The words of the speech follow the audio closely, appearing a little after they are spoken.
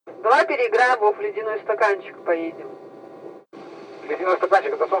Давай переиграем его в ледяной стаканчик, поедем. Ледяной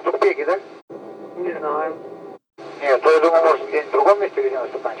стаканчик, это сон Тукпеки, да? Не знаю. Нет, то я думаю, может, где-нибудь в другом месте ледяной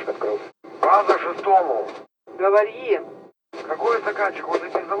стаканчик открылся. Правда, шестому. Говори. Какой стаканчик, возле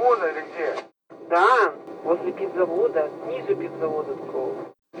пивзавода или где? Да, возле пивзавода, ниже пивзавода такого.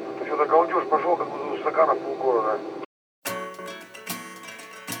 Ты что-то галдеж пошел, как будто у стаканов полгорода.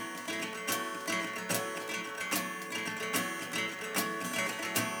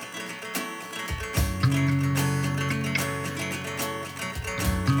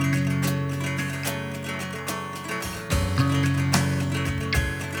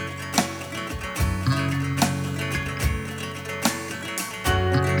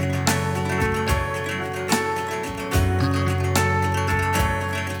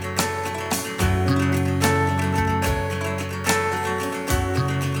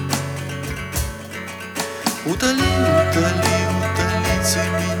 Утоли, утоли, утолите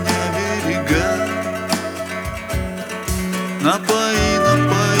меня берега. Напои,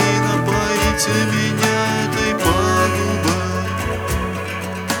 напои, напоите меня этой пагубой.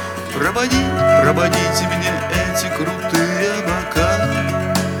 Проводи, проводите мне эти крутые бока.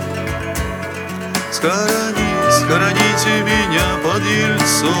 Схорони, схороните меня под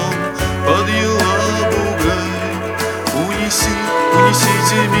ельцом, под елабугой. Унеси,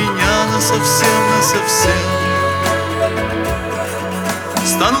 унесите меня насовсем, насовсем.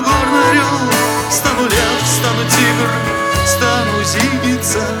 Стану горный орел, стану лев, стану тигр, стану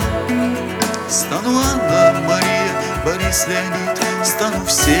зигица, стану Анна, Мария, Борис, Леонид, стану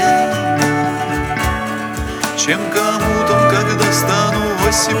всем, чем кому-то, когда стану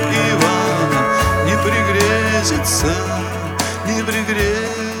Осип Ивана, не пригрезится, не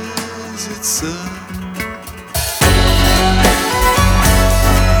пригрезится.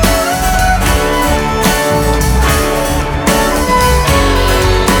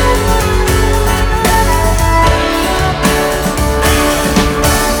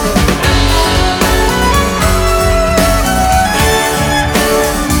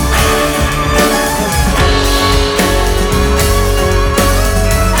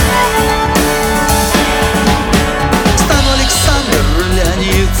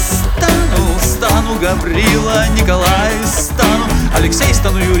 Гаврила, Николай, стану Алексей,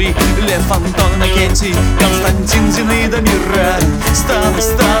 стану Юрий, Лев, Антон, Иннокентий, Константин, Зинаида, Мира. Стану,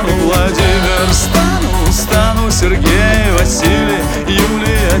 стану Владимир, стану Сергей, Василий,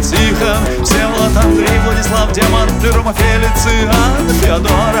 Юлия, Тихон, Всеволод, Андрей, Владислав, Демон, Лерома, Фелиц, Анна,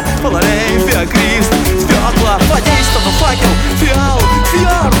 Феодора, Поларей, Феокрист, Феокла, Фадей, стану Факел, Фиал,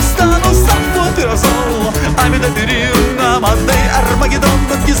 Фьорд, стану Сафот и Розол, Амида, Перин, Амадей, Армагеддон,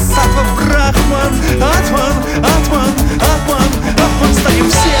 Бодхисаттва, Брахман, Атман, Атман, Атман, Атман. Станем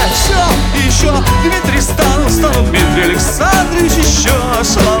все и еще. Дмитрий стану Дмитрий Александрович еще.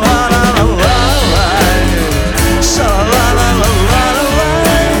 Ша-ла-ла-ла-ла-лай,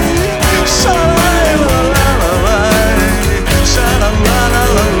 ша-ла-ла-ла-ла-лай, ша-ла-ла-ла-ла-лай,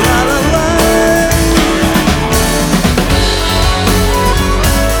 ша-ла-ла-ла-ла-ла-лай.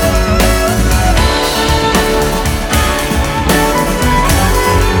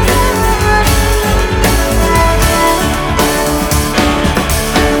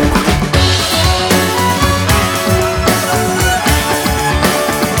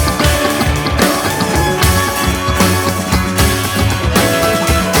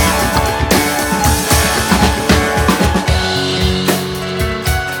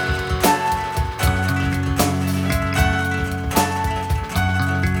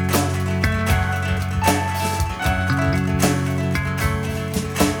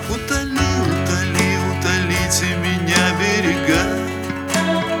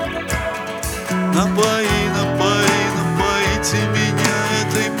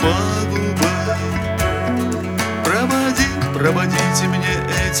 Проводите мне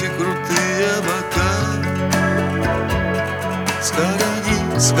эти крутые бока.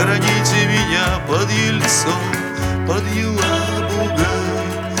 Схороните меня под ельцом, под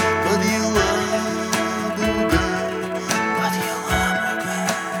елабугой.